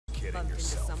kidding bumped into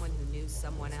yourself. someone who knew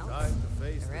someone else. Time to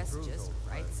face The rest truth, just old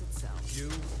friend. writes itself. You,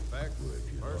 Beck,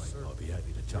 If you Mercer, like, I'll be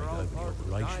happy to you're take all over the part of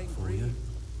the operation dying for you. breed.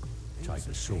 Take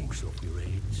the sauce off your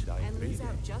heads. And leaves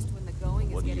out just when the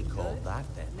going What is do you getting call good? that,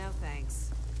 then? No thanks.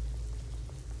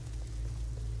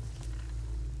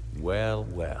 Well,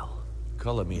 well.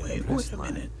 Color me Wait impressed, a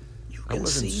man. minute. You I can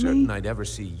wasn't see certain me? I'd ever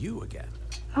see you again.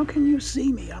 How can you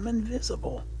see me? I'm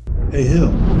invisible. Hey,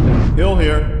 Hill. Hill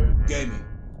here. Gaming.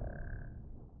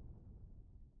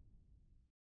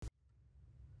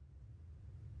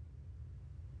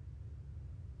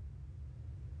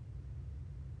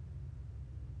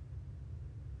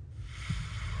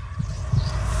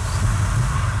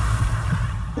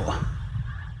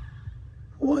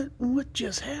 What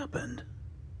just happened?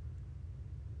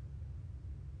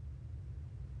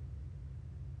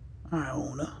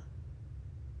 Iona.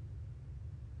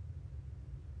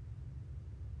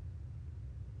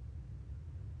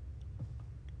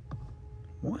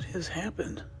 What has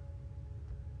happened?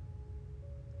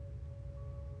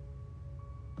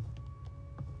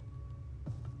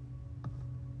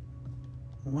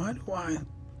 Why do I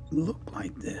look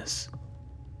like this?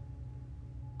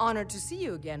 Honored to see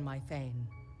you again, my Thane.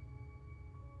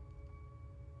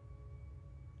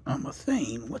 I'm a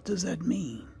Thane. What does that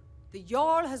mean? The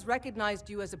Jarl has recognized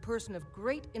you as a person of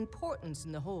great importance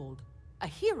in the Hold. A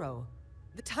hero.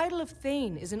 The title of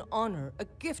Thane is an honor, a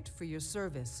gift for your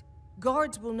service.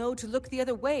 Guards will know to look the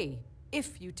other way,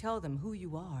 if you tell them who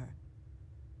you are.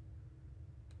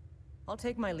 I'll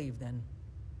take my leave then.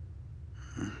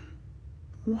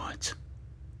 What?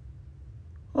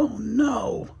 Oh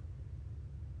no!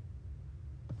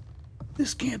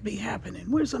 This can't be happening.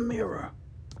 Where's a mirror?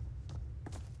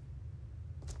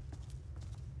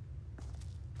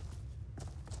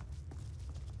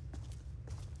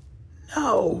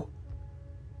 No!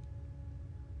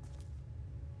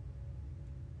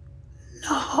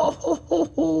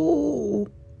 No!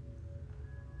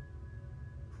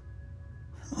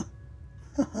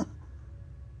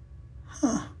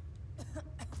 Huh.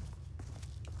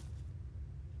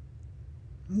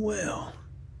 Well.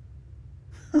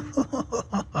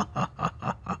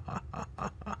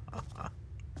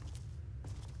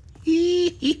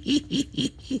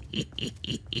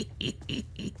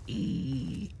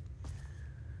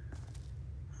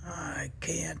 I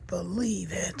can't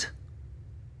believe it.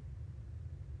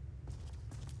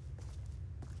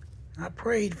 I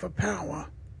prayed for power,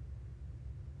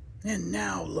 and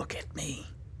now look at me.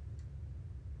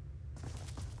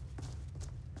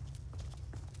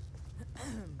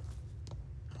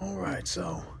 All right,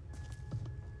 so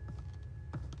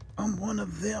I'm one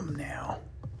of them now.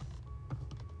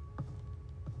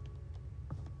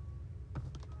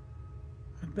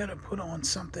 I'd better put on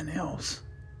something else.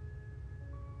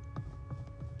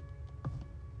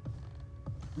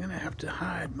 I'm gonna have to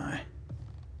hide my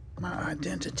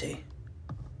identity.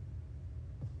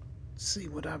 See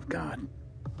what I've got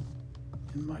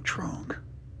in my trunk.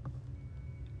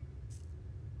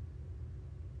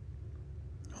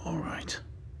 All right.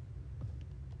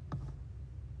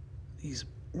 These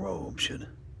robes should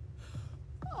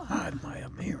hide my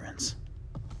appearance.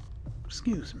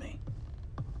 Excuse me.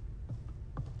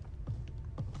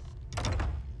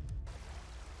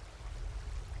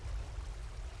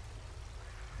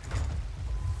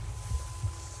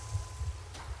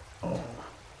 Oh.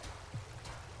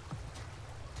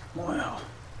 Wow.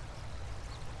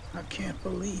 I can't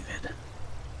believe it.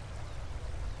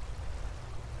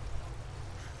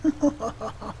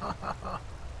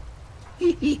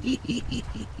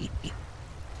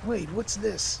 Wait, what's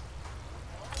this?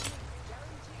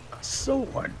 A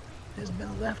sword has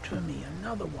been left for me,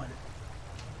 another one.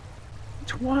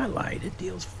 Twilight, it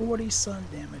deals 40 sun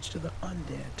damage to the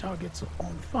undead. Targets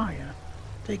on fire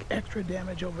take extra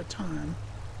damage over time.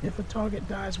 If a target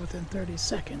dies within 30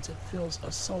 seconds, it fills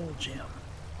a soul gem.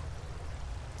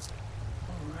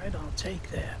 Alright, I'll take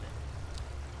that.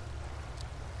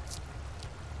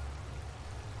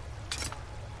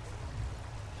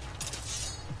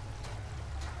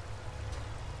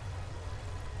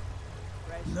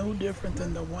 No different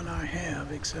than the one I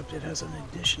have, except it has an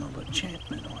additional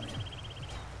enchantment on it.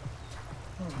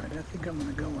 Alright, I think I'm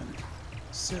gonna go and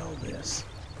sell this.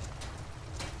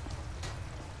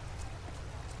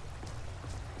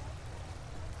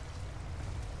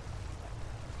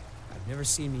 I've never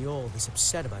seen Mjolnir this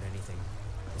upset about anything.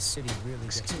 The city really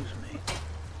gets... Excuse me.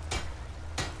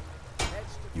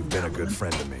 You've been a good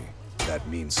friend to me. That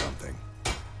means something.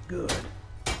 Good.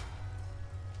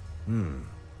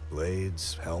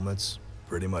 Blades, helmets,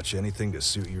 pretty much anything to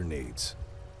suit your needs.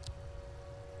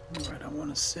 Alright, I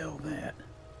want to sell that.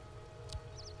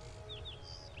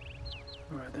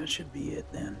 Alright, that should be it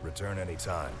then. Return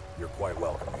anytime. You're quite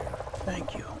welcome here.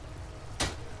 Thank you.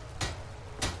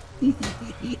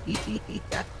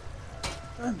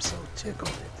 I'm so tickled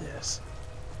at this.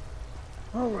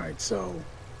 Alright, so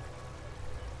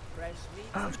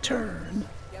I've turned.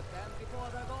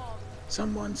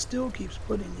 Someone still keeps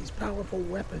putting these powerful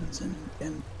weapons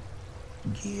and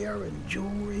gear and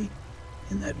jewelry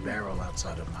in that barrel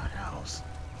outside of my house.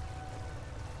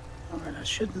 Alright, I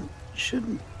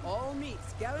shouldn't All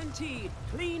meats guaranteed,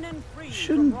 clean and free.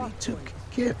 shouldn't be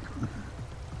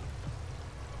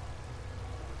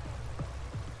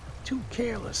too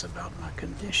careless about my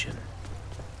condition.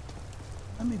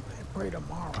 Let me pray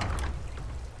tomorrow.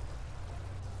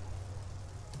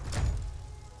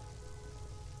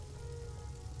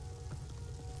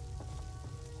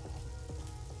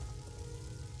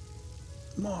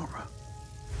 Mara,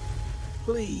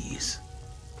 please.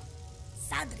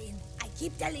 Sadrin, I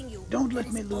keep telling you. Don't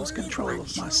let me lose control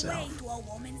of myself. To a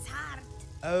woman's heart.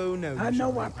 Oh no. I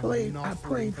know I not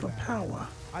prayed for power.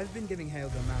 I've been giving Hail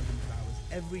the mountain flowers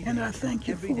every day. And I thank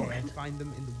you every for day it. I find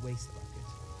them in the waste bucket.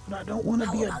 But I don't want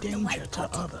to be How a about the danger white to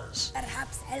poppy? others.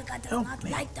 Perhaps Helga does Help not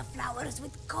me. like the flowers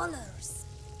with colors.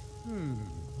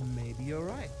 Maybe you're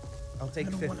right. I'll I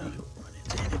take don't 50. want to run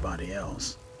into anybody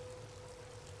else.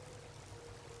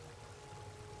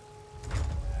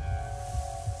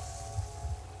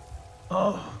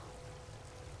 Oh.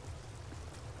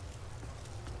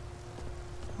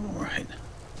 All right.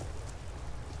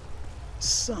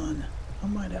 Son, I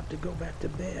might have to go back to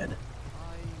bed.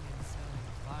 Buying and selling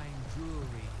fine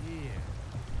jewelry here.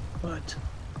 But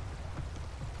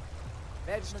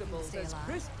Vegetables as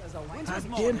crisp as a I winter's did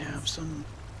morning. have some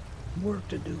work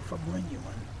to do for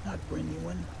Brenuin. Not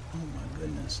Brenuin. Oh my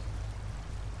goodness.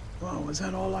 Wow, is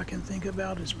that all I can think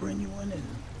about is Brenuin and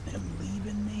him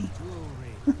leaving me?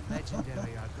 Jewelry,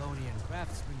 legendary Argonian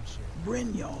craftsmanship.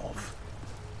 Brynjolf.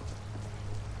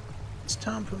 It's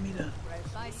time for me to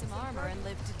Buy some armor and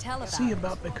live to tell about see it.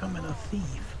 about becoming a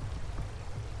thief.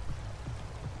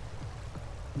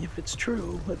 If it's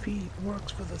true, if he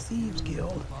works for the Thieves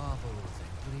Guild, Baubles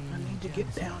and I gleaming need to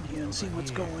get down here and see over what's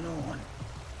here. going on.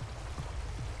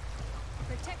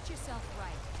 Protect yourself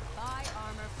right. Buy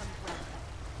armor from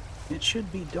Redguard. It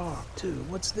should be dark, too.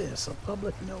 What's this? A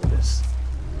public notice.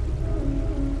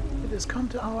 It has come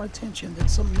to our attention that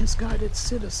some misguided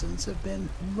citizens have been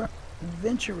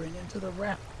venturing into the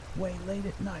Ratway late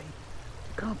at night.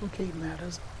 To complicate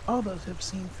matters, others have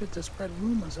seen fit to spread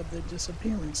rumors of their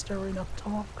disappearance, stirring up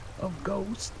talk of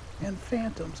ghosts and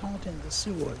phantoms haunting the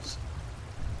sewers.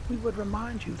 We would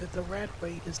remind you that the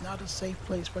Ratway is not a safe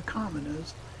place for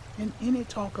commoners, and any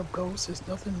talk of ghosts is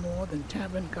nothing more than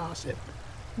tavern gossip.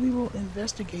 We will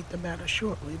investigate the matter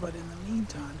shortly, but in the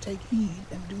meantime, take heed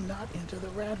and do not enter the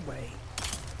Ratway.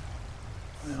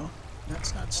 Well,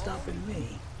 that's not stopping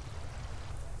me.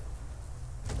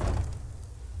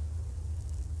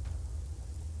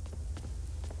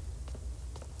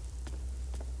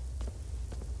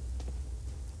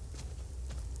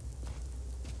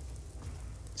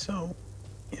 So,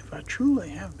 if I truly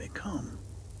have become,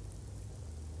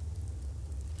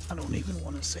 I don't even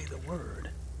want to say the word,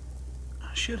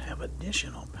 I should have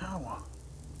additional power.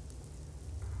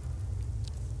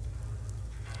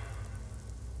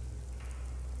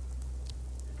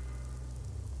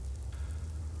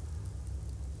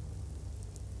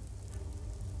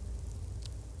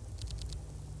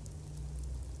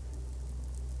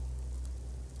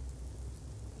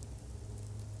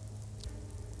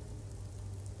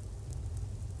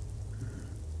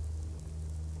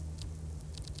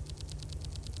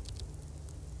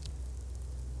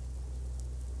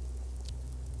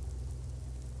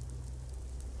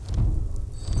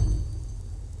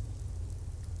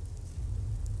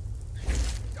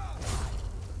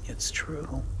 It's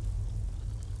true.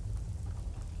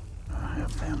 I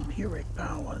have vampiric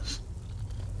powers.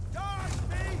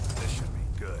 This should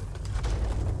be good.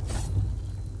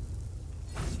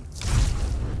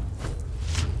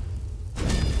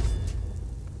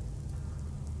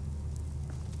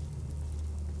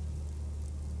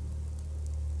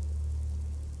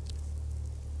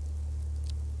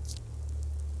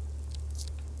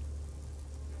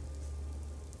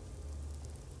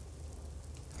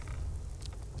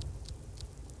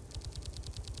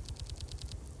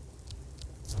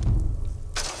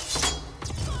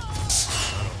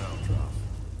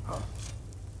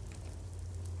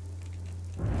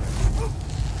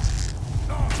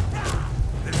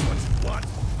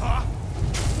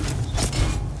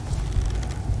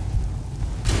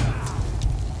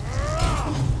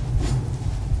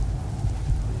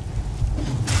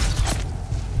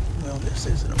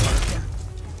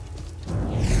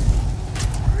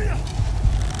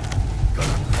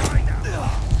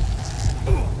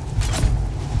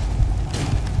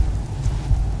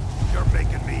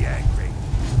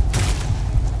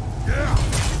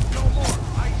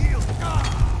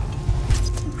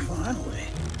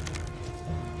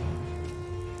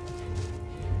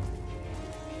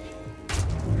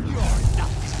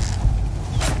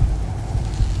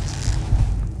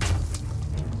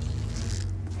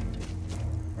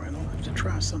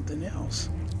 anything else.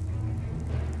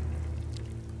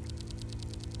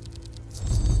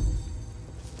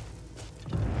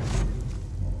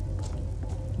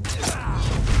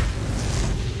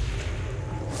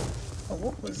 Oh,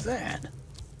 what was that?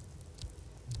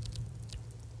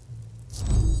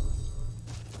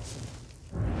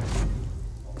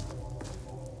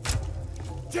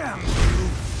 Damn you!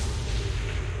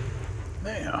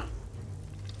 There.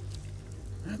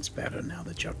 That's better now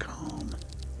that you're calm.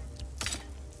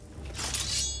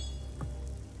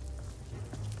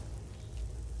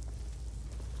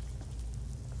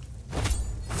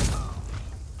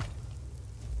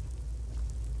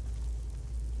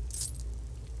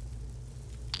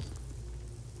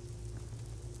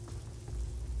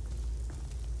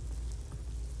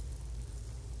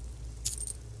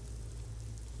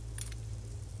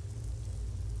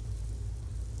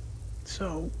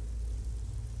 So,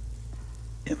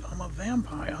 if I'm a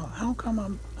vampire, how come I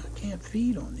can't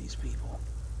feed on these people?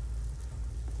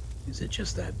 Is it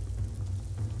just that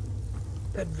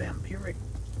vampiric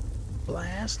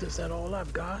blast? Is that all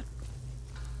I've got?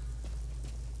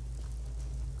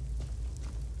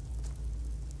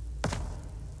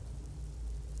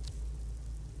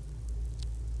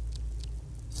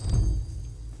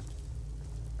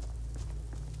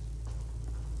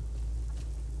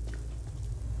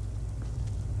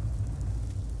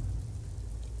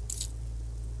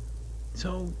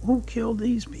 So, who killed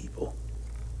these people?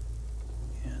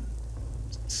 And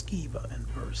Skiva in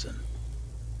person.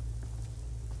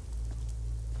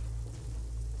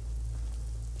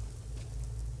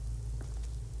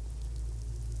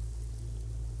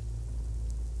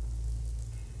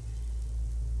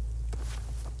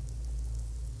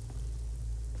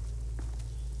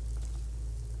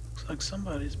 Looks like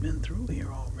somebody's been through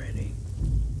here already.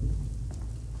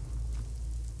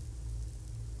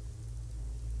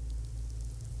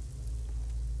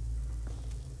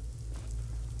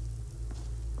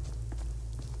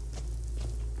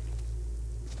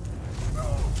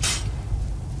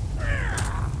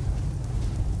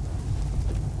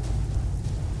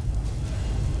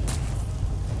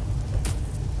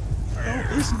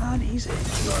 It's not easy to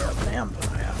be a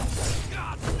vampire.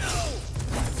 God, no!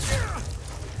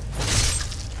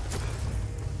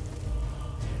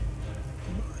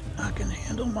 But I can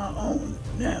handle my own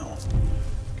now.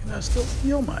 Can I still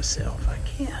heal myself? I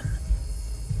can.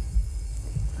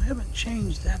 I haven't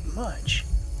changed that much.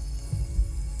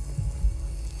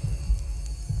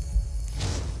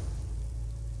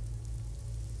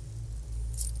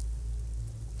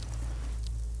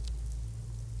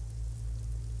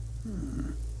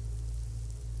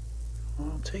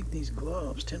 I'll take these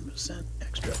gloves, 10%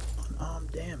 extra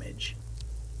unarmed damage.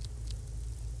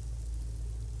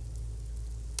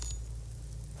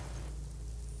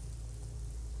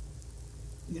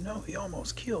 You know, he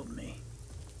almost killed me.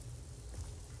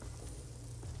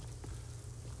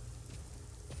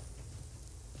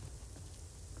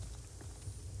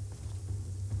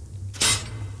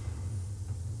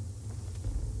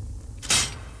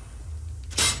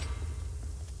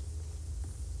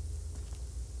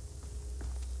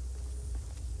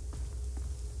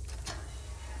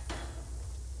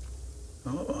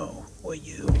 Uh-oh, were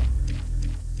you?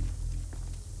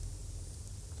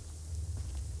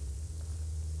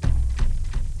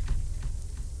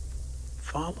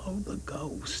 Follow the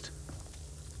ghost.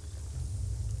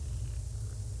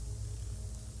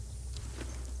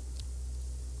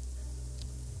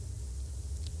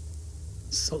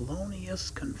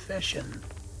 Salonius Confession.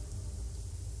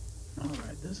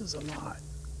 Alright, this is a lot.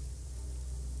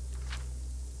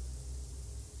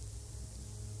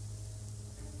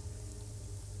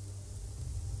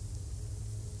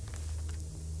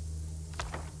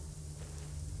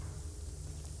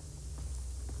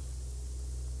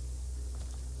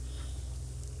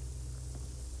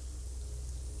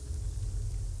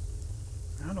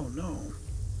 I don't know.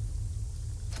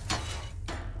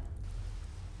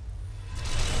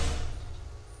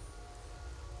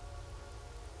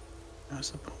 I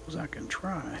suppose I can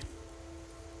try.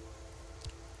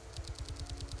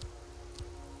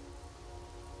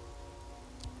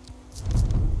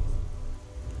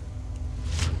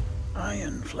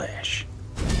 Iron flesh.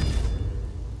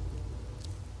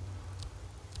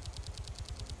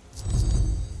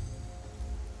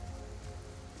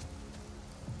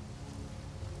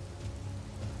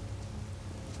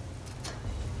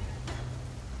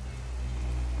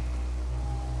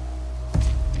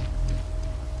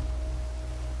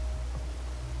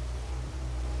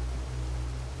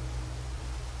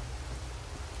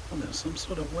 Oh, there's some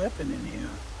sort of weapon in here.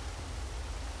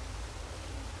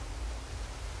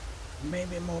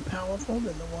 Maybe more powerful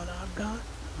than the one I've got?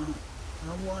 Oh.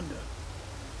 I wonder.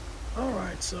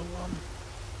 Alright, so,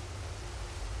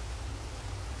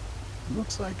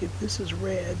 looks like if this is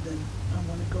red, then I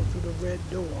want to go through the red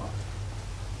door.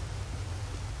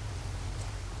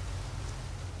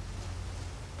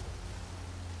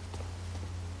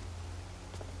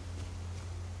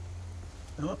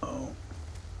 Uh-oh.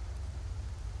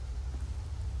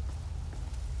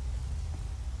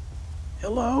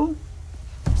 Hello?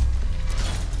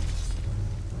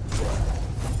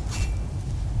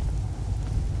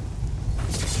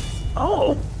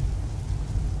 Oh!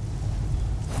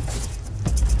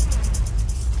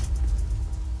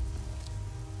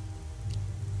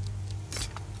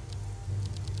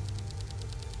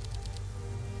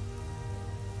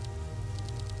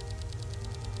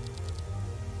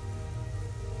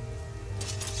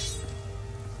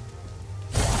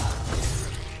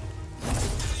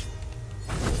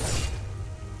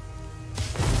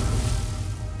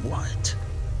 What?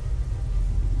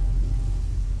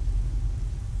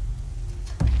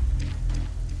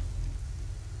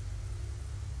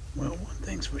 Well, one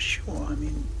thing's for sure. I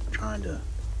mean, trying to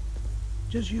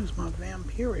just use my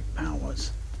vampiric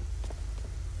powers.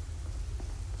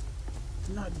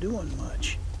 Not doing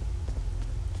much.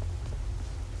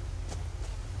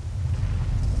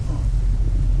 Oh,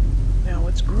 now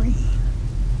it's green.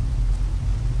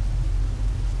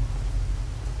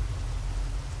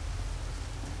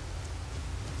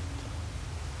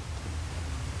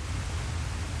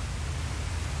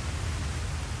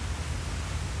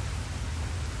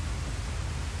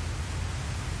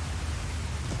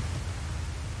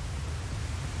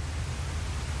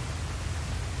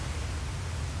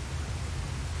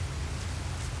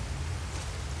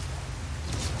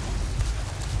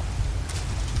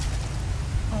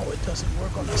 It doesn't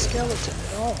work on the skeleton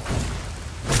at all.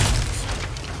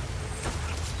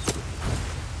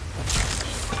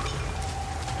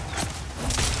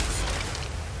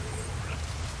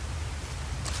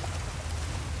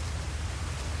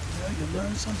 Well, you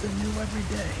learn something new every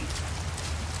day.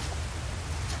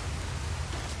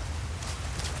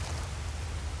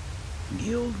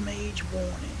 Guild Mage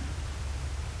Warning.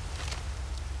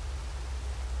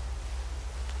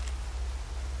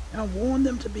 I warn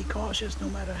them to be cautious no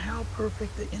matter how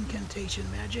perfect the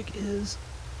incantation magic is,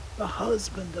 the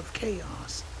husband of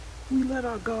chaos. We let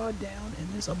our guard down, and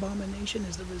this abomination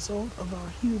is the result of our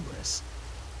hubris.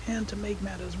 And to make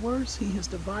matters worse, he has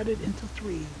divided into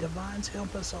three. Divines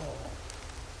help us all.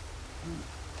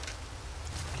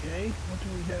 Okay, what do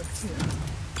we have here?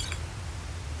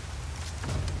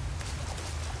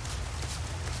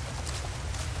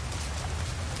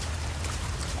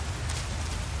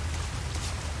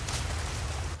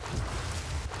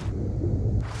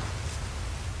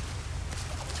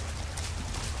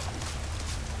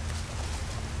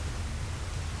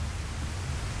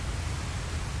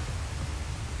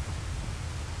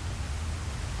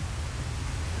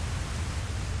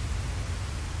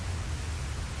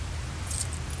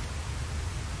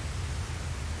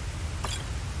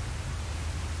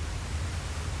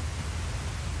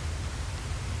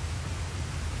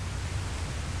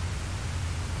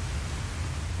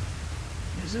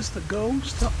 Is this the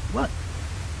ghost? What?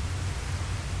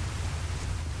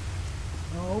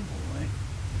 Oh boy.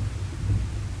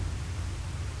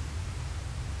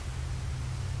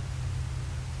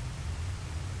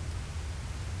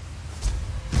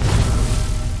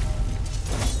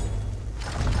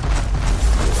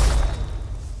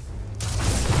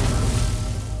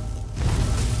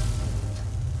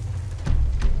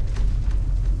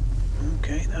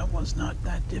 Okay, that was not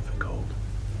that difficult.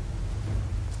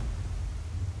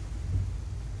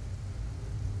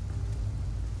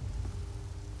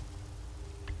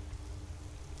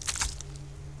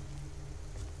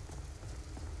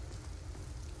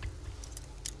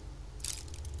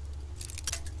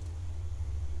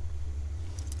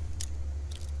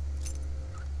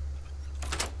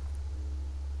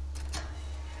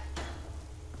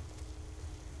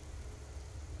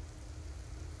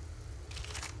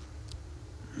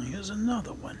 Here's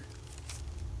another one.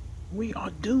 We are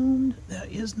doomed. There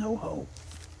is no hope.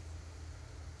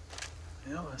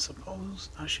 Well, I suppose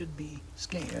I should be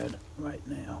scared right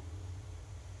now.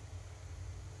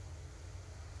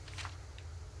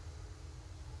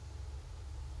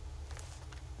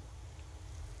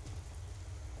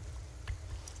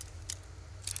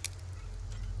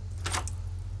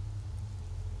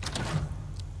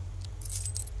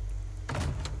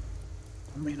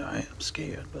 I mean, I am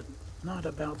scared, but not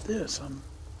about this. I'm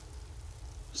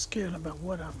scared about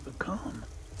what I've become.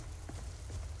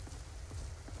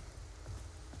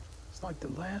 It's like the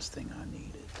last thing I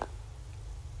needed.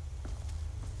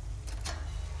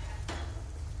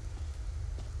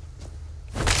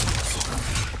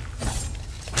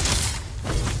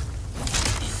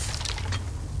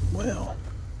 Well,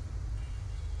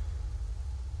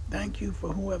 thank you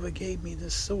for whoever gave me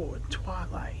this sword,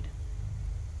 Twilight.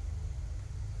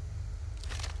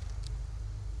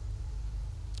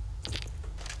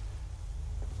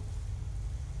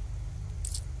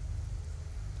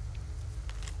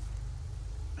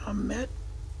 I met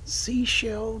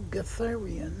Seashell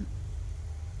Gatharian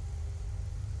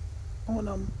on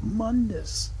a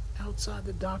Mundus outside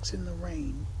the docks in the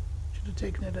rain. Should have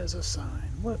taken it as a sign.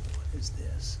 What is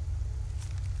this?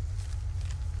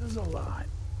 There's a lot.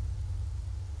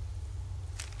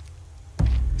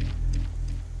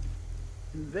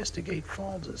 Investigate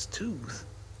Falder's Tooth.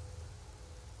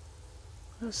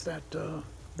 That's that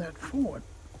fort.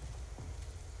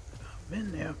 I've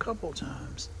been there a couple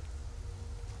times.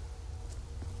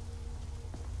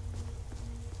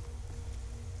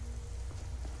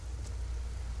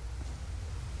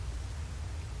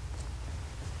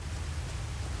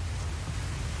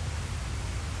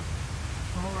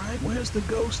 Where's the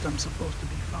ghost I'm supposed to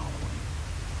be following?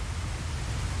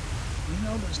 You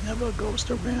know, there's never a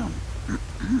ghost around when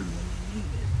you need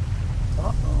it.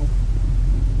 Uh-oh.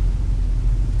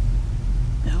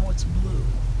 Now it's blue.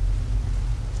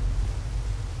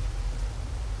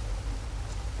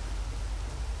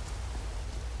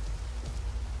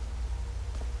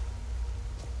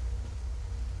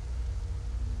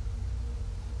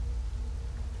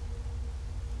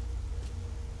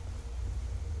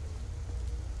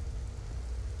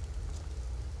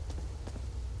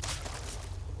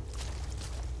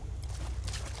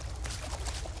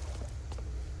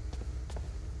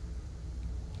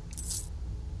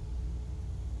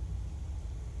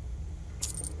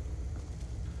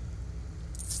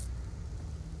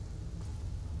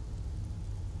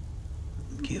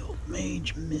 Guild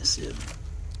Mage Missive.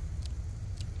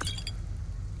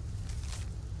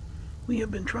 We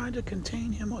have been trying to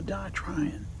contain him or die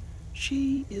trying.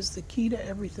 She is the key to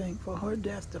everything. For her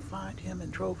death defined him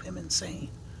and drove him insane.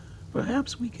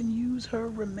 Perhaps we can use her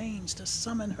remains to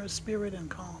summon her spirit and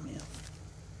calm him.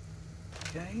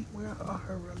 Okay, where are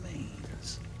her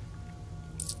remains?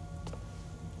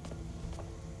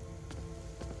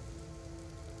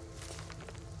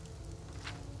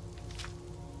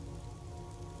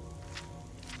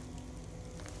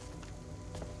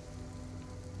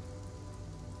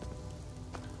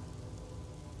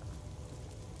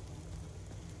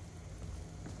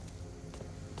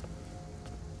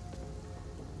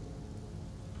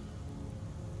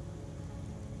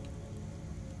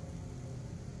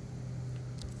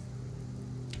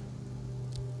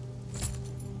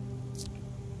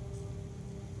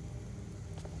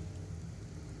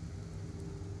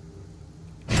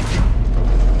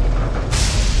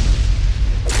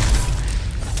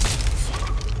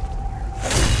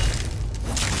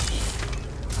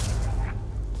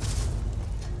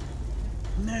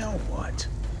 Now what?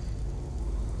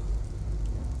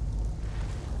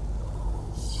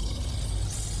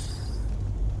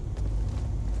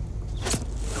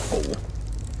 Oh.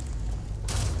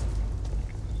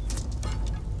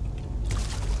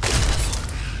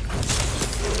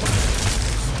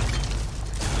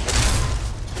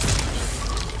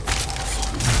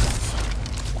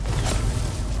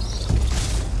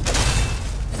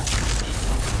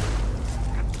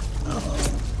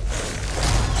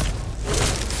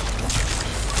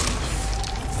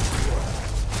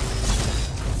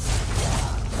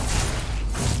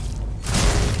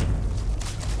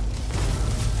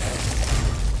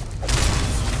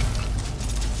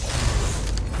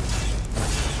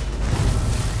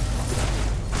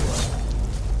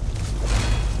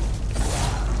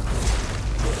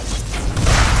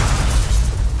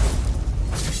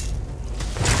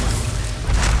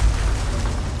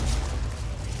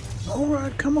 All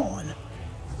right, come on.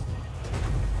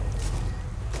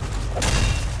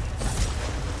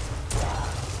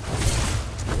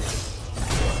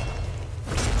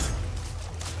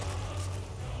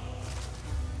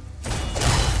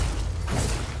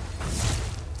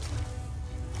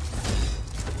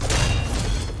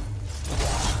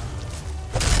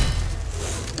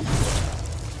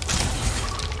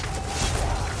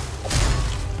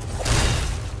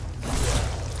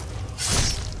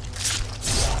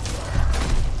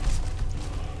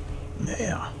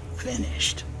 There,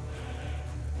 finished.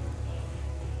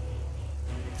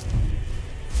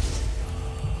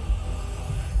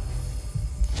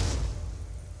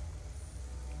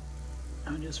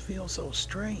 I just feel so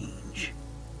strange.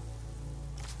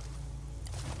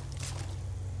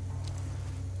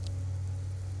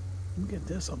 Look at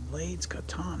this, a Blade's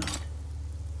Katana.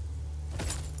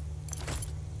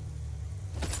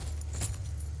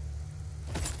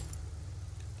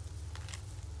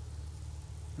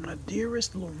 My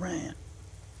dearest Laurent.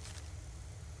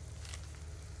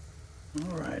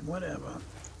 Alright, whatever.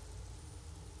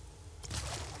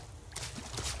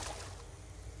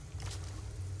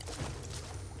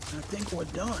 I think we're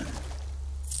done.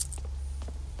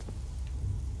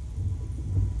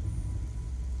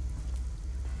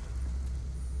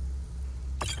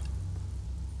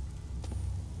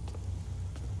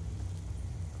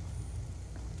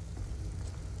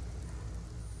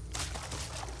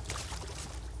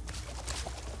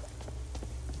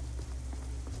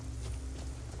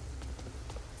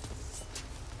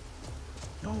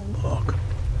 Oh, look.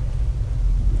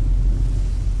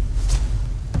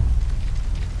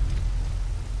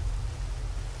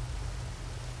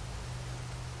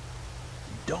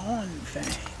 Dawn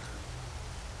Fang.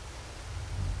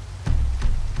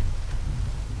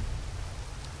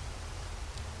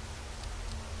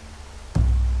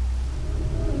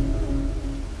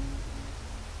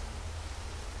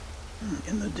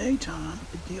 In the daytime,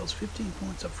 it deals 15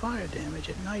 points of fire damage.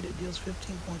 At night, it deals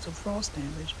 15 points of frost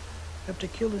damage. After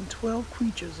killing 12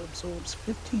 creatures, absorbs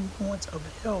 15 points of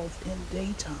health in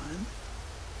daytime.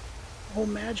 Oh,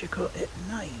 magica at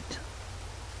night.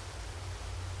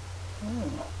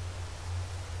 Oh.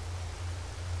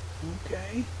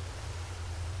 Okay.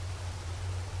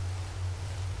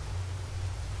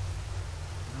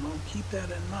 I'll keep that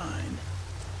in mind.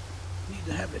 Need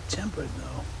to have it tempered,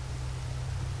 though.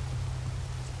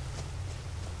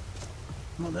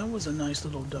 Well, that was a nice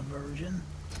little diversion.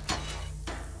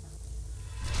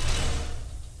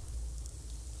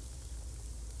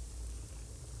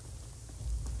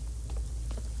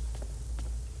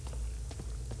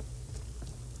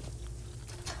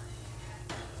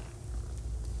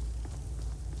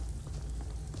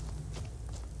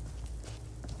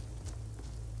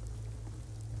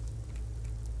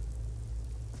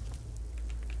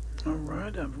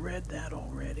 Alright, I've read that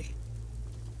already.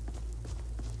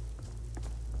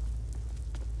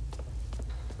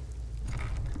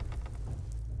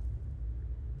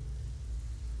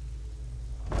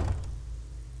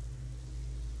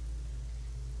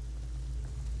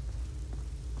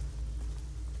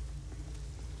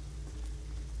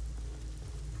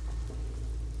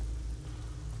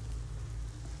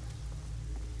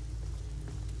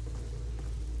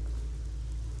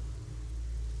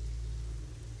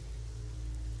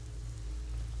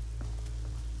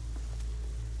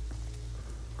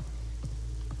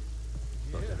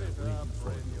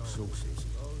 Sources.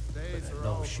 But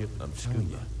another ship I'm telling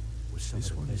you was some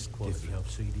of the best quality I've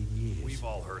seen in years. We've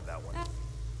all heard that one.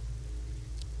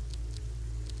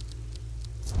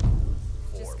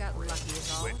 Just got lucky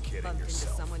is all. Bumped into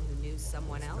someone who knew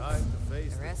someone else. The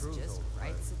rest just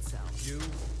writes itself. You,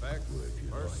 Beck, Well, if you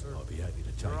Mercer, like, I'll be happy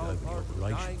to take you're all over the part of the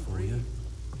operation dying for breed. you.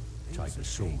 Take the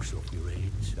sauce off your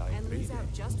heads. And leaves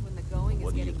out just when the going is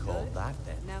What do you getting call good? that,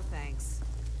 then? No thanks.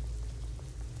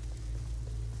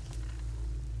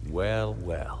 Well,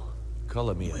 well.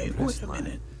 Color me Wait impressed, a man.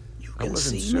 minute. You I can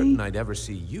wasn't see certain me? I'd ever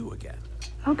see you again.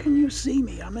 How can you see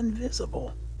me? I'm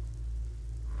invisible.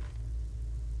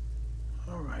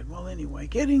 Alright, well anyway,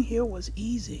 getting here was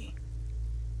easy.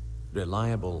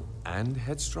 Reliable and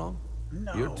headstrong?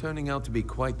 No. You're turning out to be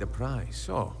quite the prize,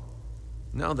 so...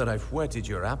 Now that I've whetted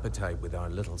your appetite with our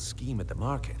little scheme at the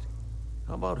market,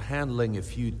 how about handling a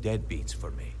few deadbeats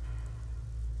for me?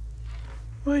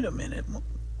 Wait a minute.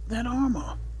 That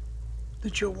armor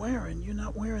that you're wearing, you're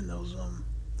not wearing those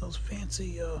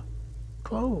fancy,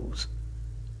 clothes.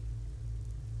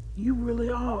 You really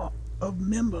are a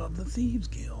member of the Thieves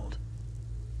Guild.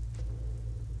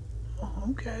 Oh,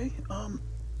 okay.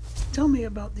 Tell me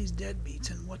about these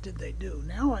deadbeats and what did they do?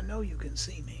 Now I know you can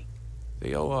see me.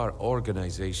 They owe our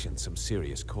organization some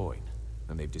serious coin,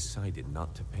 and they've decided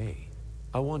not to pay.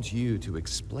 I want you to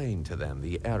explain to them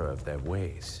the error of their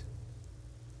ways.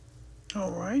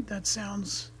 Alright, that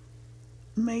sounds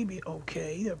maybe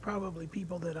okay. They're probably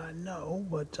people that I know,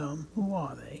 but, who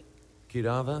are they?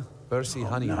 Kirava, Percy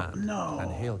Honeyhand, no.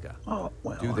 and Helga. Oh,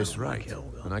 well, Do I this don't like right,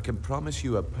 Helga. and I can promise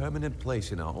you a permanent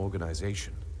place in our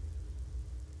organization.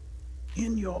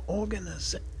 In your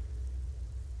organization.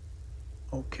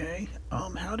 Okay,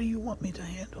 how do you want me to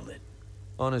handle it?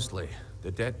 Honestly,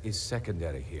 the debt is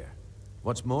secondary here.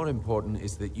 What's more important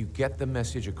is that you get the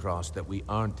message across that we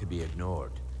aren't to be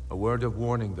ignored. A word of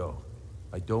warning, though.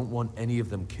 I don't want any of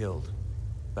them killed.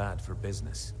 Bad for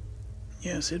business.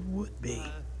 Yes, it would be.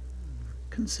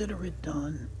 Consider it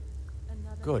done.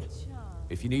 Good.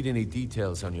 If you need any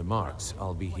details on your marks,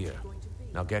 I'll be here.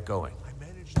 Now get going.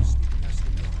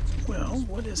 Well,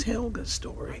 what is Helga's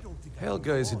story?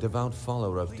 Helga is a devout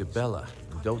follower of Dibella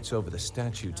and dotes over the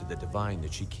statue to the divine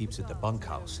that she keeps at the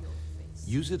bunkhouse.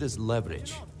 Use it as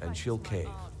leverage, and she'll cave.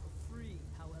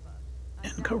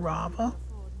 And Karava?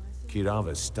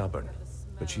 Kirava's stubborn,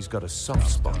 but she's got a soft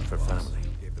spot for family.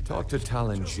 Talk to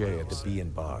Talon Jay at the Bee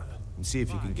and Bar, and see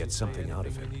if you can get something out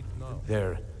of him.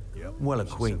 They're well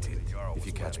acquainted, if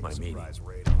you catch my meaning.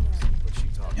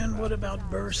 And what about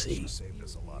Bercy?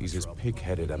 He's as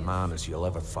pig-headed a man as you'll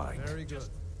ever find.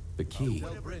 The key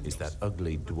is that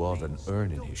ugly dwarven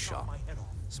urn in his shop.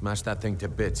 Smash that thing to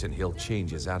bits and he'll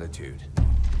change his attitude.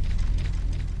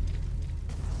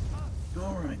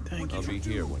 All right, thank you. I'll be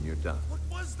here when you're done. What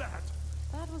was that?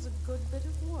 That was a good bit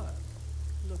of work.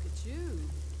 Look at you.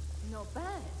 Not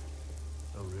bad.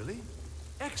 Oh, really?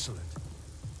 Excellent.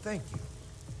 Thank you.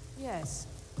 Yes.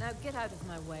 Now get out of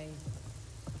my way.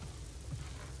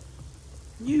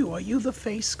 Are you the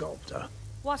face sculptor?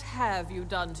 What have you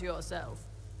done to yourself?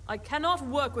 I cannot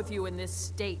work with you in this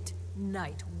state,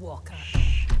 Night Walker.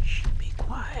 Shh, be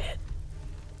quiet.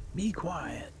 Be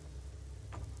quiet.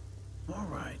 All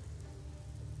right.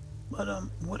 But,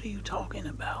 what are you talking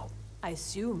about? I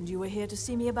assumed you were here to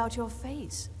see me about your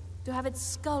face. To have it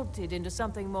sculpted into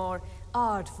something more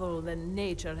artful than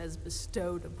nature has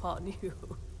bestowed upon you.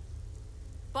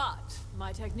 But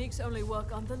my techniques only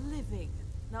work on the living,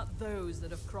 not those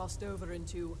that have crossed over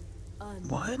into undead.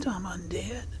 What? I'm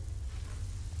undead?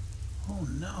 Oh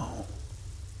no.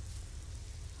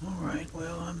 Alright,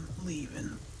 well, I'm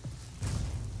leaving.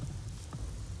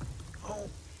 Oh,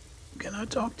 can I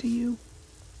talk to you?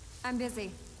 I'm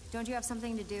busy. Don't you have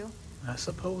something to do? I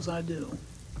suppose I do.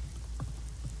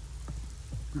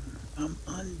 I'm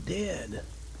undead.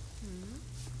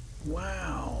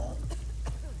 Wow.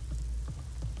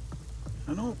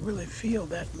 I don't really feel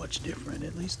that much different.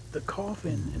 At least the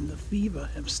coughing and the fever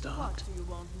have stopped. What do you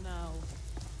want now?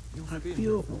 I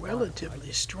feel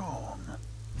relatively strong.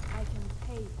 I can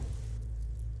pay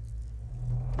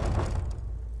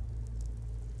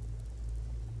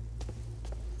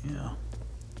you. Yeah.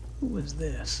 Who is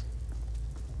this?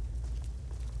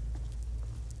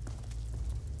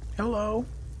 Hello?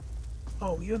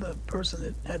 Oh, you're the person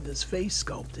that had this face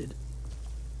sculpted.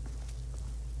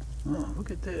 Oh,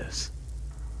 look at this.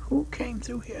 Who came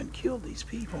through here and killed these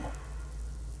people?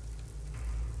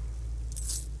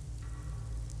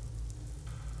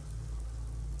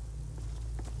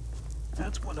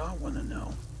 That's what I want to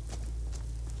know.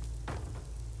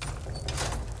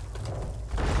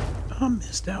 I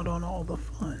missed out on all the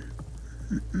fun.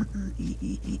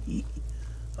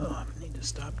 Oh, I need to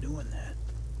stop doing that.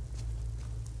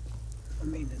 I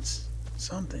mean, it's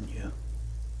something. You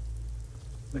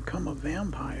become a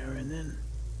vampire and then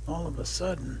all of a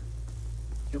sudden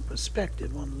your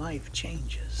perspective on life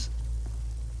changes.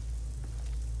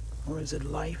 Or is it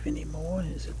life anymore?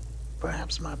 Is it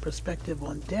perhaps my perspective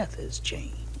on death has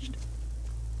changed?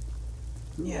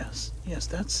 Yes,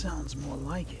 that sounds more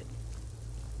like it.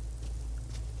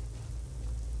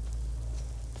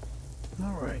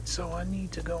 Alright, so I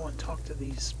need to go and talk to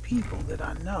these people that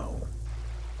I know.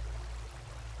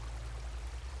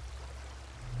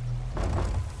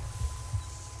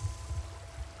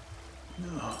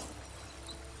 Oh.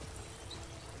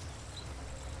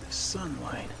 The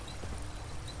sunlight.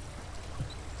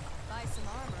 Buy some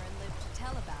armor and live to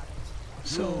tell about it.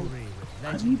 So,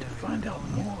 I need to find out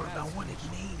more about what it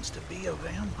means to be a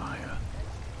vampire.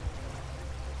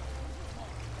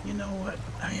 You know what?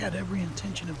 I had every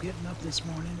intention of getting up this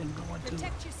morning and going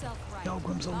to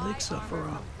Pilgrim's Elixir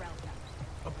for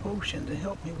a potion to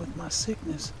help me with my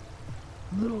sickness.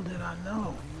 Little did I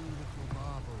know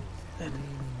that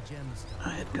I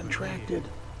had contracted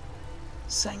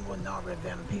Sanguinare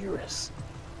Vampiris.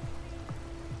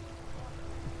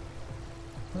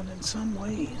 But in some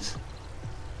ways,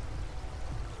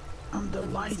 I'm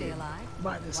delighted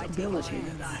by this ability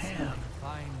that I have.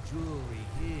 Fine jewelry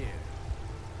here.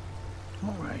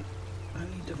 Alright, I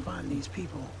need to find these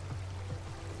people.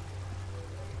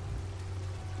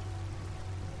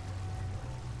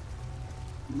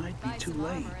 Might be too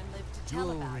late.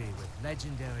 Jewelry with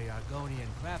legendary Argonian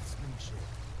craftsmanship.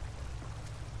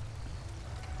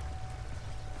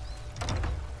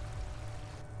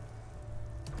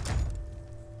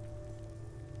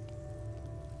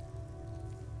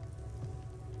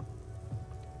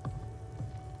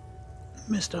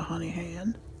 Mr.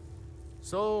 Honeyhand.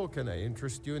 So, can I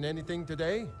interest you in anything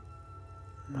today?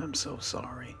 I'm so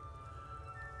sorry.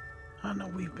 I know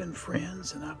we've been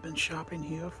friends and I've been shopping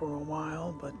here for a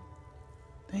while, but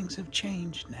things have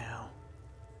changed now,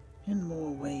 in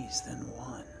more ways than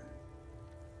one.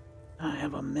 I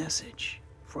have a message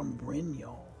from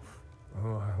Brynjolf.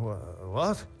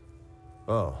 What?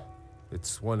 Oh,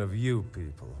 It's one of you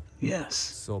people. Yes.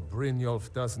 So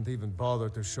Brynjolf doesn't even bother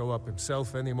to show up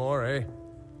himself anymore, eh?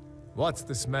 What's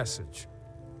this message?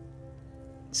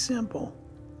 Simple.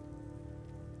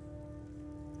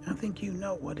 I think you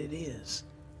know what it is.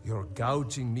 You're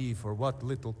gouging me for what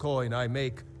little coin I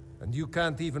make, and you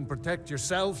can't even protect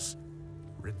yourselves?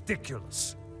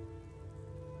 Ridiculous.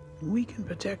 We can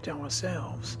protect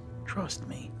ourselves. Trust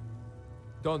me.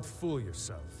 Don't fool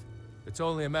yourself. It's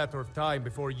only a matter of time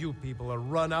before you people are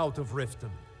run out of Riften.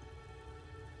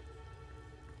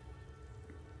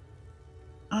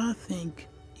 I think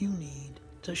you need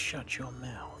to shut your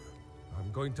mouth.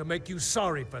 I'm going to make you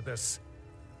sorry for this.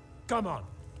 Come on.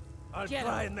 I'll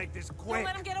try and make this quick. Don't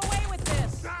let him get away with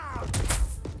this!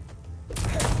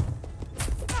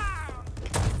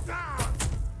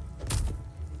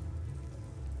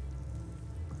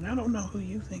 I don't know who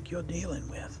you think you're dealing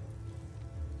with.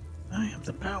 I have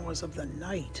the powers of the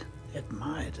night at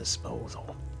my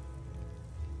disposal.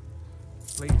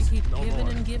 Please, Keep no giving more.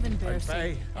 and giving, I'll Bercy,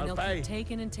 pay. and I'll they'll pay. keep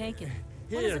taking and taking.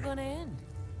 When Here. is it gonna end?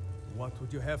 What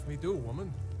would you have me do,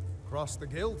 woman? Cross the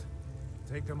guild?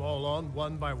 Take them all on,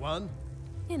 one by one?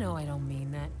 You know I don't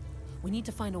mean that. We need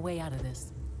to find a way out of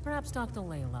this. Perhaps talk to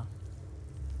Layla.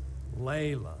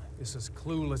 Layla is as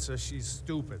clueless as she's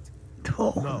stupid.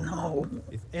 Oh, no.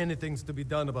 If anything's to be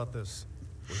done about this,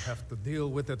 we have to deal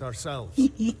with it ourselves.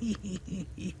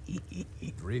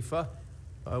 Drifa?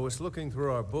 I was looking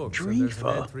through our books, and there's an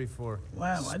Drifa? entry for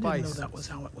Wow, I didn't know spices. that was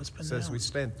how it was pronounced. Says we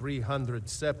spent 300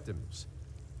 septims.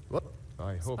 What?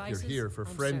 I hope Spices? you're here for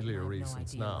I'm friendlier certain I have no reasons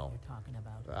idea what now. you're talking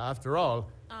about. After all,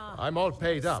 I'm all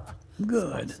paid up.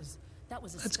 Good. Spices. That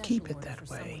was a Let's special keep it order that for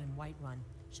someone way. in Whiterun.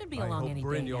 Should be I along hope any day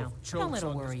Brynjolf now. chokes Don't let it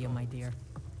on worry this you, my dear.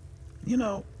 You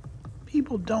know,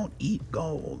 people don't eat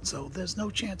gold, so there's no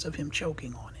chance of him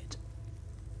choking on it.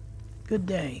 Good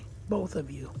day, both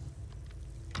of you.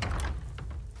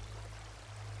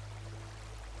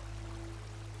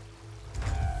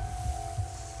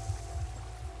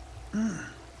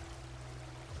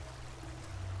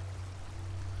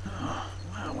 Oh,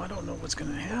 wow, I don't know what's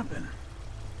gonna happen.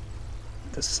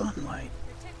 The sunlight.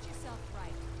 Protect yourself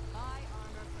right. Buy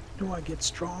armor Do I get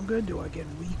stronger? Do I get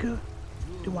weaker?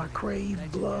 Do I crave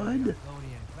blood?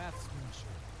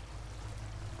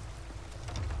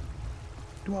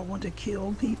 Do I want to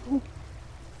kill people?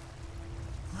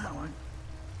 Wow,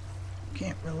 I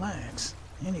can't relax.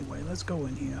 Anyway, let's go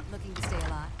in here. looking to stay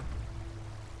alive.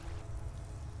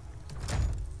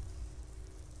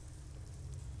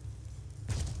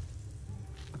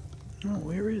 Oh,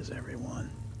 where is everyone?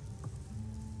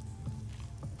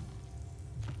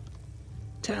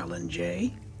 Talon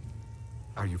J.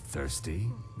 Are you thirsty?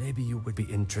 Maybe you would be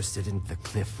interested in the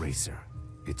Cliff Racer.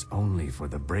 It's only for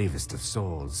the bravest of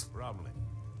souls.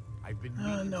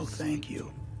 No, thank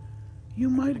you. You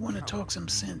might want to talk some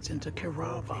sense into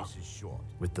Kirava.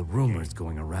 With the rumors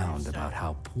going around about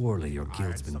how poorly your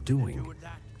guild's been doing,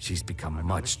 she's become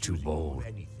much too bold.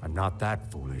 I'm not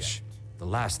that foolish. The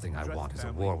last thing I want is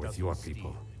a war with your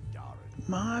people.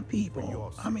 My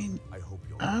people. I mean,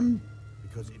 I'm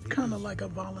kind of like a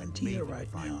volunteer right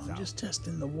now. I'm just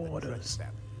testing the waters.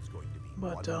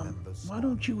 But, why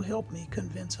don't you help me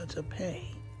convince her to pay?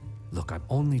 Look, I'm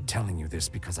only telling you this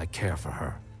because I care for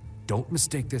her. Don't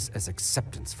mistake this as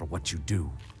acceptance for what you do.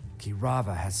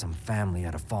 Kirava has some family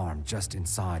at a farm just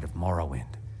inside of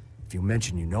Morrowind. If you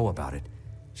mention you know about it,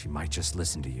 she might just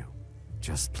listen to you.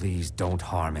 Just please don't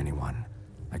harm anyone.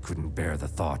 I couldn't bear the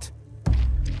thought.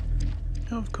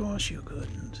 Of course you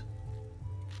couldn't.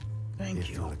 Thank If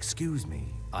you. you'll excuse me,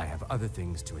 I have other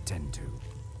things to attend to.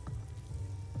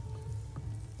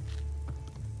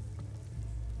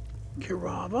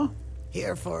 Kirava?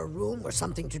 Here for a room or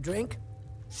something to drink?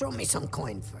 Show me some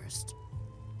coin first.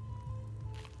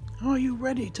 Are you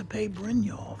ready to pay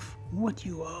Brynjolf what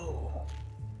you owe?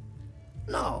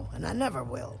 No, and I never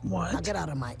will. What? Now get out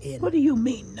of my inn. What do you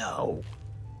mean, no?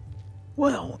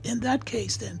 Well, in that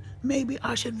case, then, maybe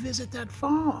I should visit that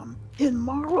farm in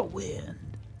Morrowind.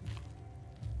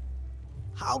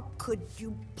 How could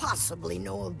you possibly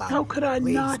know about... How could I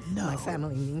Please, not know? My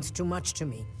family means too much to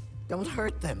me. Don't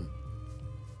hurt them.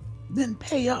 Then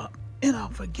pay up, and I'll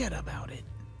forget about it.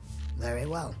 Very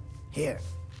well. Here.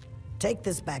 Take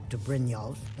this back to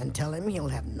Brynjolf and tell him he'll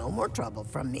have no more trouble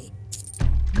from me.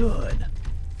 Good.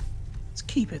 Let's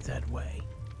keep it that way.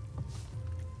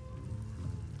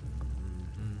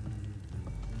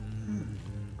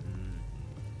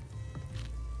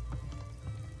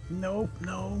 Nope,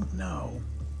 no, no.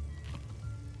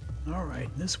 All right,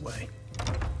 this way.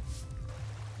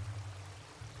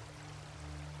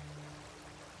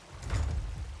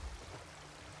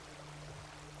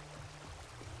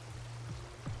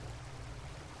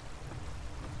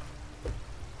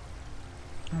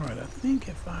 think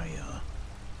if I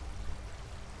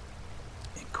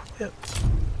equip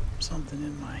something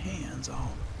in my hands,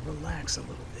 I'll relax a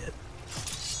little bit.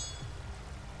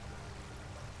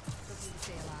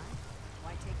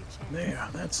 There,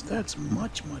 that's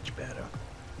much better.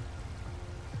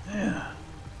 Yeah.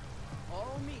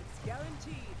 All meats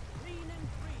guaranteed, clean and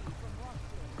free from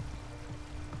rockfill.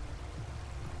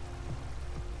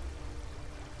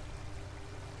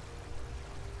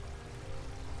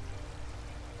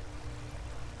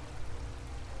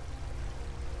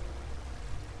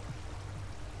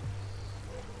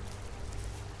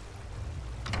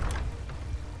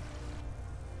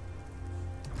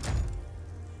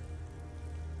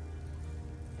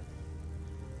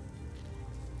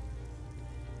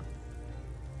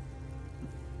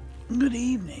 Good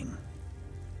evening.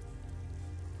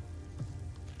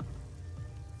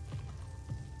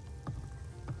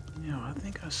 Yeah, I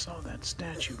think I saw that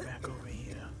statue back over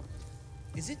here.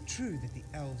 Is it true that the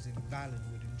elves in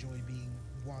Valen would enjoy being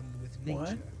one with nature?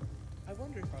 What? I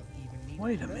wonder if I'll even need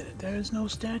Wait a minute, there is no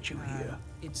statue here.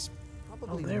 It's Oh,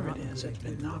 probably there not it is. a good It's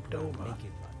been idea to knocked walk around over.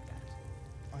 naked like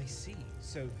that. I see.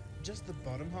 So, just the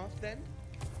bottom half then?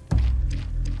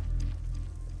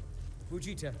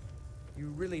 Fujita, you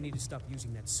really need to stop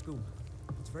using that skooma.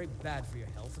 It's very bad for your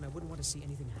health, and I wouldn't want to see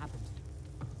anything happen to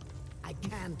you. I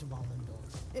can't,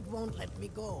 Volendor. It won't let me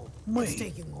go. Wait. It's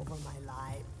taking over my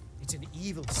life. It's an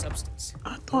evil substance.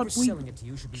 I thought we Overselling it to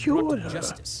you should be brought cured to her.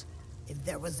 justice. If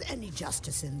there was any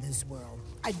justice in this world,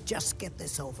 I'd just get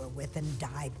this over with and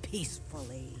die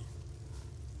peacefully.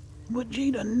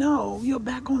 Vegeta, no, you're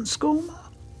back on skooma?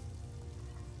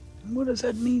 What does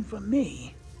that mean for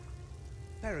me?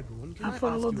 Aragorn, can I I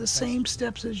followed ask you the a same question?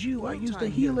 steps as you. I Your used the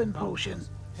time here healing in potion.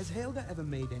 Valhalla, Has Helga ever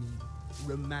made any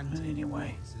romantic But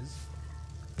anyway. advances?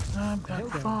 I've got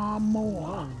Helga? far more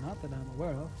No, not that I'm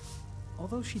aware of.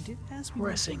 Although she did ask me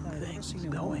once if pressing I'd ever things seen a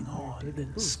going woman wear on David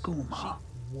than boots. skooma.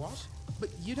 What? But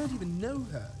you don't even know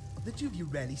her. The two of you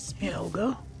rarely speak.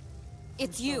 Helga?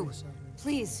 It's you.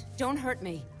 Please, don't hurt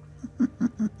me.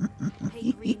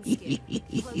 Hey,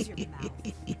 Greenskin, close your mouth.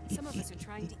 Some of us are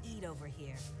trying to eat over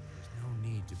here. No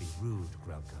need to be rude,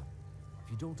 Grelka.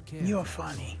 If you don't care You're for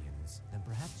funny. Argonians, then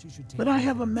perhaps you should take But I care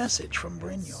have a of message from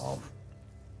Brynjolf.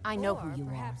 I know who you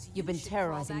are. You've been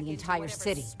terrorizing the entire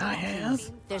city. I have?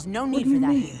 There's no What need do you for that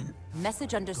mean? here.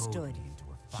 Message understood.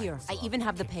 Here, I even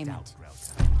have the payment.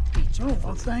 Oh,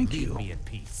 well, thank you. Leave me at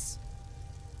peace.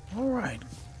 All right.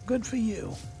 Good for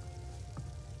you.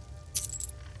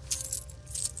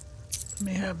 Let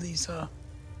me have these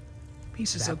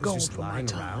pieces That of was gold just for my lying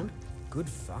time. around? Good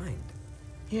find.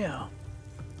 Yeah.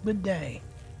 Good day.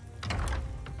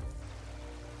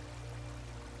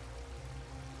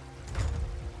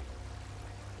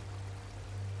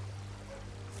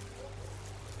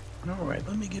 All right,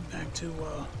 let me get back to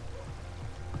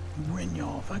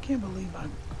Brynjolf. I can't believe I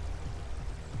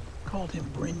called him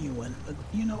Brynuin, but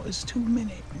you know, it's too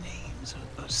many names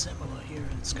are similar here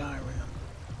in Skyrim.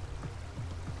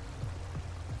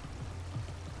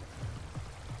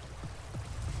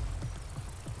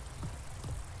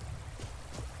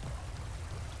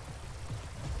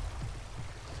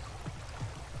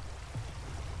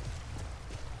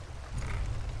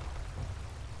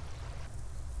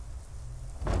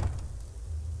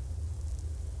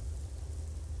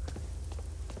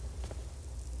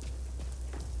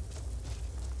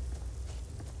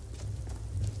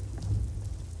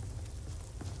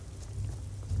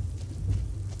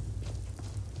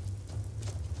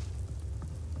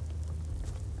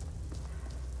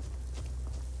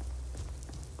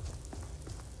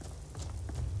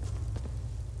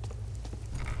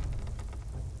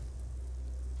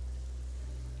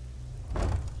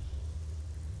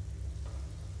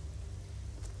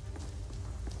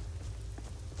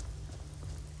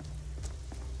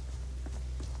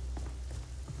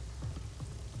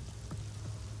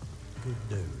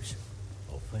 Good news.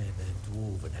 I found that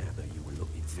dwarven hammer you were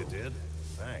looking for. You did?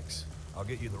 Thanks. I'll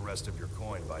get you the rest of your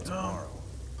coin by tomorrow.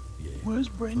 Yeah. Where's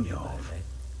Funny Brynjolf? about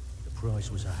that. The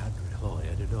price was 100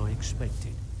 higher than I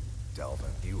expected. Delvin,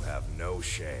 you have no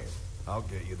shame. I'll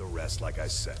get you the rest like I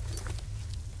said.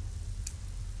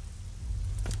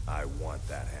 I want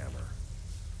that hammer.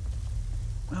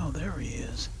 Oh, there he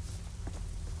is.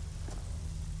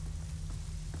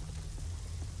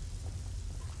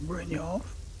 Brynjolf?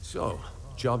 So,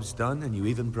 job's done and you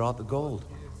even brought the gold.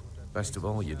 Best of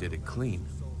all, you did it clean.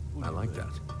 I like that.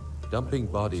 Dumping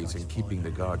bodies and keeping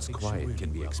the guards quiet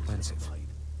can be expensive.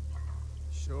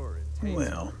 Sure, it takes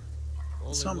Well,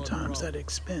 only sometimes one that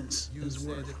expense You is said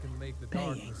worth it can make the paying.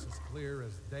 darkness as clear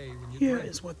as day when you Here drink.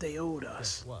 is what they owed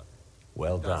us. Guess what?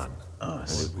 Well done. And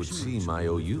it would seem I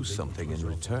owe you something in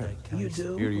return. You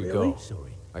do? Here you Really? go.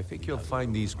 I think you'll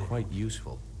find these quite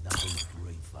useful.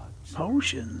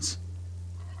 Potions?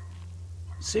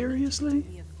 Seriously? Do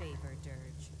me a favor,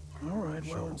 Dirge. All right,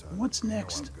 well, what's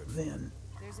next, then?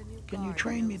 Can you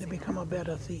train me to become a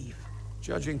better thief?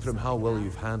 Judging from how well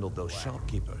you've handled those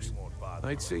shopkeepers,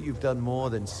 I'd say you've done more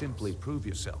than simply prove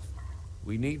yourself.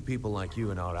 We need people like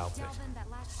you in our outfit.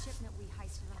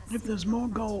 If there's more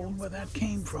gold where that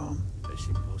came from,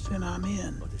 then I'm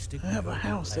in. I have a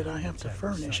house that I have to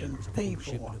furnish and pay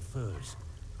for.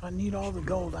 I need all the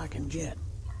gold I can get.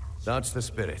 That's the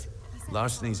spirit.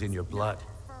 Larceny's in your blood.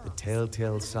 The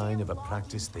telltale sign of a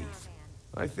practiced thief.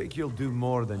 I think you'll do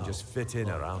more than just fit in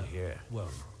around here.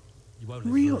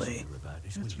 Really?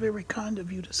 That's very kind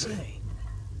of you to say.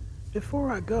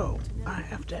 Before I go, I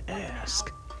have to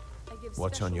ask.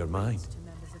 What's on your mind?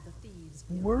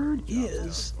 Word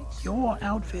is, your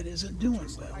outfit isn't doing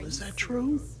well. Is that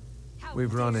true?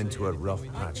 We've run into a rough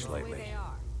patch lately,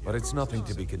 but it's nothing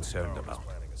to be concerned about.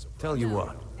 Tell you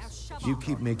what, you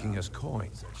keep making us coin,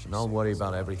 and I'll worry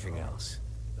about everything else.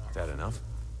 Fair enough?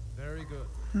 Very good.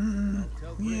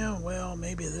 Yeah, well,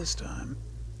 maybe this time.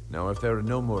 Now, if there are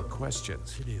no more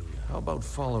questions, how about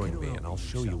following me and I'll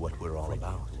show you what we're all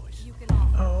about?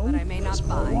 Oh, but I may not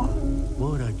buy.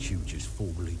 Why don't you just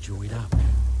formally join up?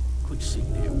 Quit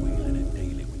sitting there wheeling and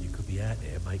dealing when you could be out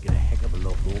there making a heck of a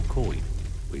lot more coin.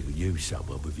 We could use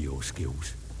someone with your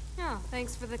skills. Oh,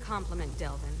 thanks for the compliment,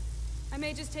 Delvin. I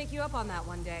may just take you up on that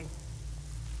one day.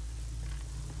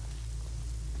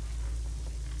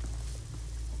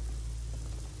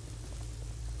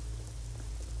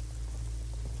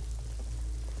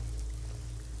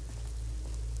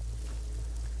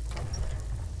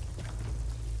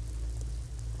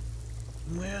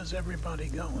 Where's everybody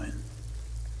going?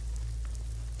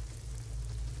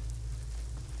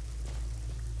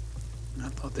 I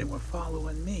thought they were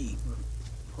following me.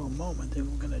 For a moment, they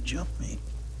were gonna jump me.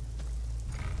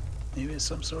 Maybe it's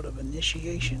some sort of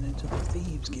initiation into the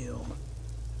Thieves Guild.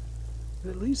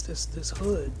 But at least this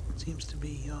hood seems to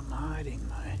be hiding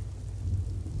my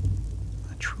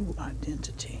true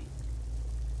identity.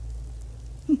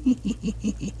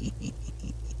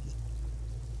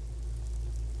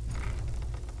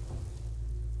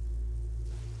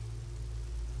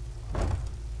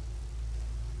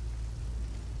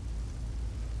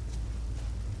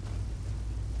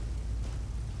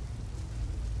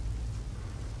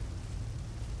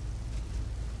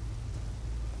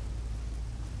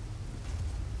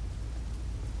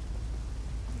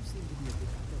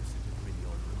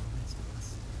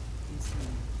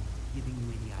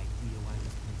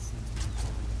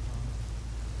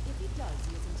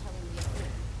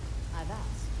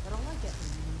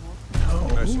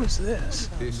 Who is this?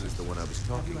 This is the one I was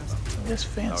talking about. This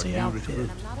fancy outfit.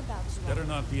 Better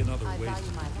not be another waste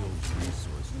of the guild's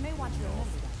resources.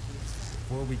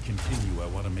 Before we continue, I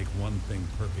want to make one thing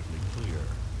perfectly clear.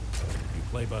 You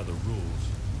play by the rules,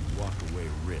 you walk away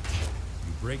rich.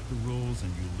 You break the rules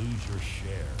and you lose your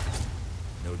share.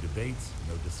 No debates,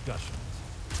 no discussions.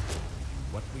 We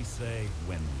do what we say,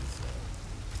 when we say.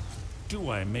 Do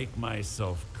I make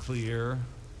myself clear?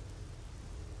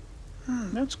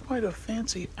 That's quite a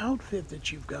fancy outfit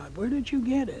that you've got. Where did you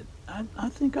get it? I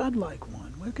think I'd like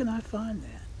one. Where can I find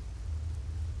that?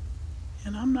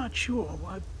 And I'm not sure.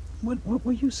 What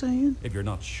were you saying? If you're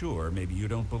not sure, maybe you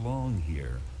don't belong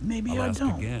here. Maybe I'll I ask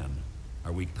don't. again.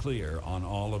 Are we clear on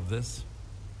all of this?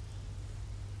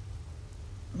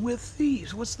 With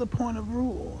thieves, what's the point of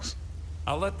rules?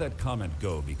 I'll let that comment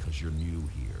go because you're new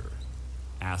here.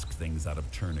 Ask things out of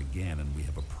turn again and we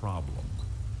have a problem.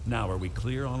 Now, are we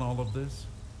clear on all of this?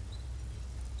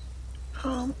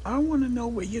 I want to know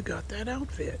where you got that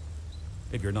outfit.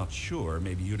 If you're not sure,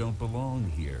 maybe you don't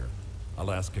belong here. I'll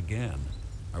ask again.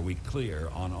 Are we clear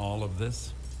on all of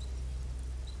this?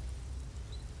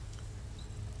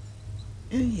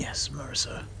 Yes,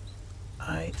 Mercer.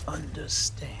 I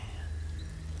understand.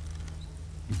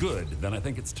 Good. Then I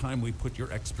think it's time we put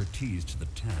your expertise to the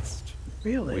test.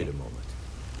 Really? Wait a moment.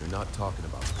 You're not talking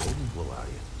about Golden Glow, are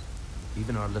you?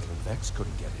 Even our little Vex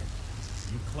couldn't get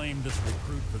in. You claim this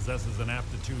recruit possesses an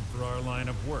aptitude for our line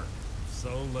of work.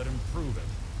 So let him prove it.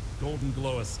 Golden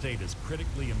Glow Estate is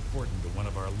critically important to one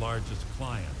of our largest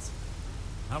clients.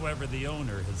 However, the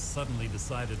owner has suddenly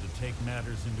decided to take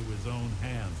matters into his own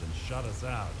hands and shut us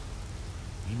out.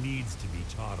 He needs to be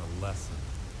taught a lesson.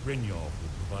 Brynjolf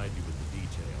will provide you with the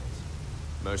details.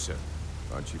 Mercer,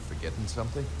 aren't you forgetting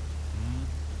something?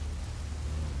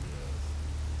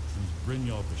 Since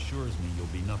Brynjolf assures me you'll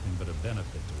be nothing but a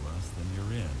benefit to us, then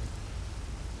you're in.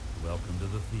 Welcome to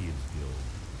the Thieves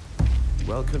Guild.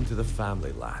 Welcome to the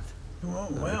family, lad. Oh,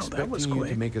 I'm well, that was expecting you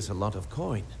quick. to make us a lot of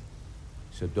coin.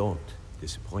 So don't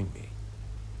disappoint me.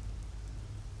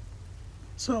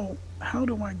 So, how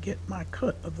do I get my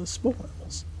cut of the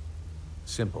spoils?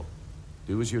 Simple.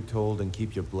 Do as you're told and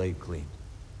keep your blade clean.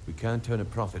 We can't turn a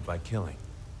profit by killing.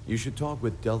 You should talk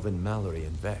with Delvin Mallory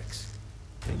and Vex.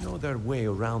 They know their way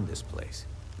around this place,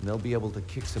 and they'll be able to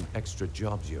kick some extra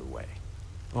jobs your way.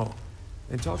 Oh,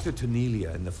 and talk to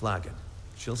Tonelia in the Flagon.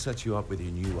 She'll set you up with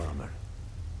your new armor.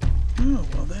 Oh,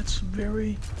 well, that's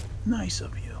very nice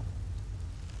of you.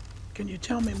 Can you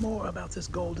tell me more about this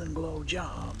Golden Glow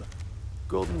job?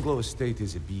 Golden Glow Estate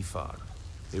is a bee farm.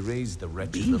 They raise the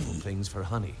wretched little things for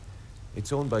honey.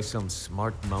 It's owned by some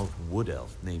smart-mouthed wood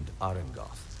elf named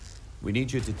Arengoth. We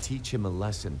need you to teach him a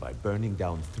lesson by burning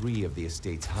down 3 of the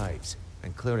estate's hives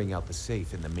and clearing out the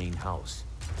safe in the main house.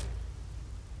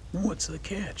 What's the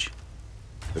catch?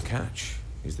 The catch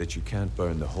is that you can't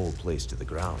burn the whole place to the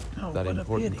ground. Oh, That what a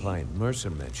important pity. client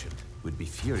Mercer mentioned would be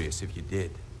furious if you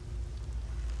did.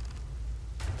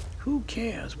 Who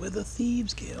cares? We're the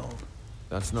Thieves Guild.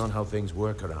 That's not how things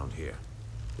work around here.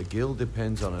 The guild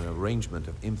depends on an arrangement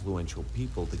of influential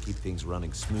people to keep things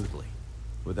running smoothly.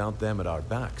 Without them at our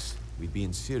backs, we'd be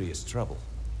in serious trouble.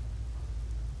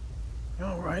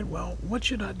 All right, well, what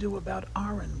should I do about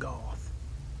Arengoth?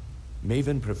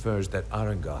 Maven prefers that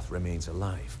Arengoth remains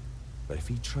alive, but if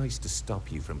he tries to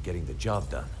stop you from getting the job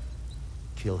done,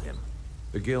 kill him.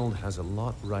 The guild has a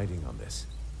lot riding on this.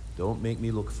 Don't make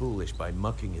me look foolish by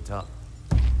mucking it up.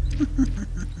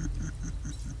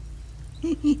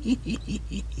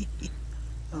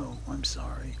 Oh, I'm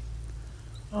sorry.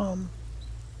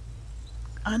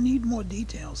 I need more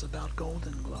details about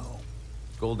Golden Glow.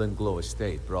 Golden Glow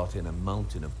Estate brought in a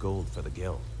mountain of gold for the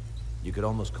guild. You could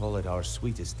almost call it our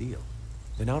sweetest deal.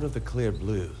 Then out of the clear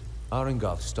blue,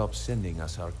 Arengoth stopped sending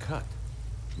us our cut.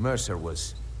 Mercer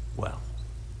was, well,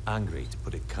 angry to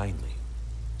put it kindly.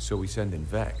 So we send in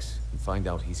Vex and find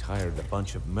out he's hired a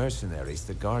bunch of mercenaries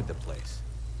to guard the place.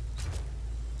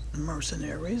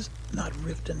 Mercenaries? Not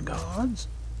Riften guards?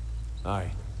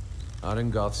 Aye.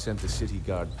 Arengoth sent the city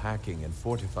guard packing and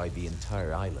fortified the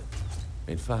entire island.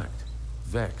 In fact,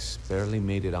 Vex barely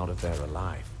made it out of there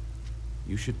alive.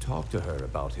 You should talk to her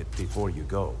about it before you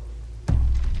go.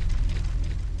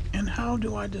 And how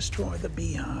do I destroy the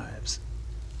beehives?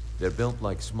 They're built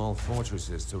like small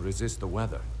fortresses to resist the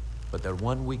weather, but their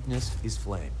one weakness is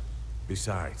flame.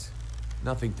 Besides,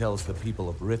 nothing tells the people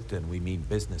of Riften we mean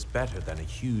business better than a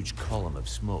huge column of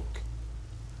smoke.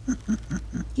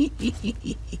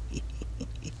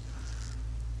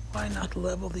 Why not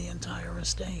level the entire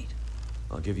estate?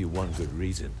 I'll give you one good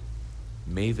reason.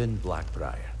 Maven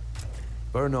Blackbriar.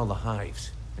 Burn all the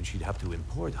hives, and she'd have to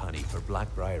import honey for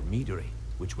Blackbriar meadery,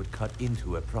 which would cut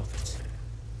into her profits.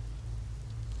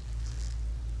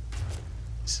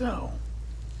 So,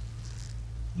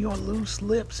 your loose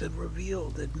lips have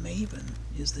revealed that Maven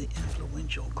is the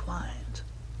influential client.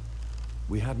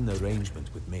 We had an arrangement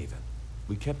with Maven.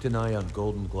 We kept an eye on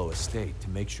Golden Glow Estate to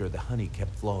make sure the honey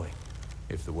kept flowing.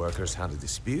 If the workers had a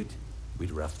dispute,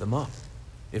 we'd rough them up.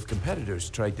 If competitors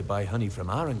tried to buy honey from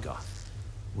Arengoth,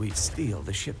 we'd steal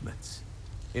the shipments.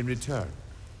 In return,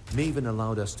 Maven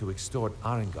allowed us to extort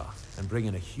Arengoth and bring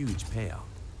in a huge payout.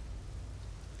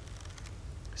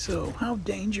 So, how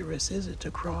dangerous is it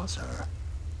to cross her?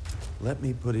 Let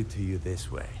me put it to you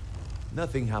this way.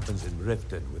 Nothing happens in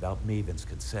Riften without Maven's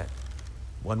consent.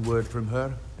 One word from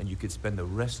her, and you could spend the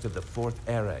rest of the 4th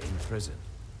era in prison.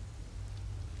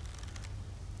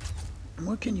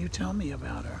 What can you tell me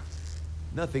about her?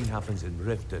 Nothing happens in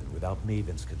Riften without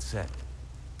Maven's consent.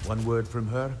 One word from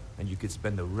her, and you could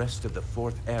spend the rest of the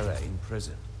 4th era in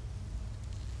prison.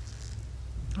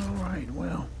 All right,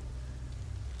 well,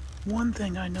 one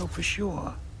thing I know for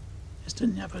sure is to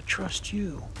never trust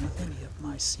you with any of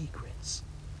my secrets.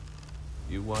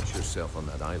 You watch yourself on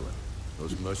that island.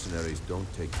 Those mercenaries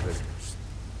don't take prisoners.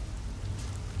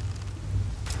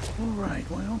 All right,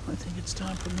 well, I think it's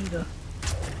time for me to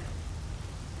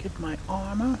get my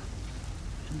armor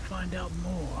and find out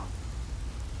more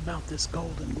about this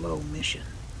Golden Glow mission.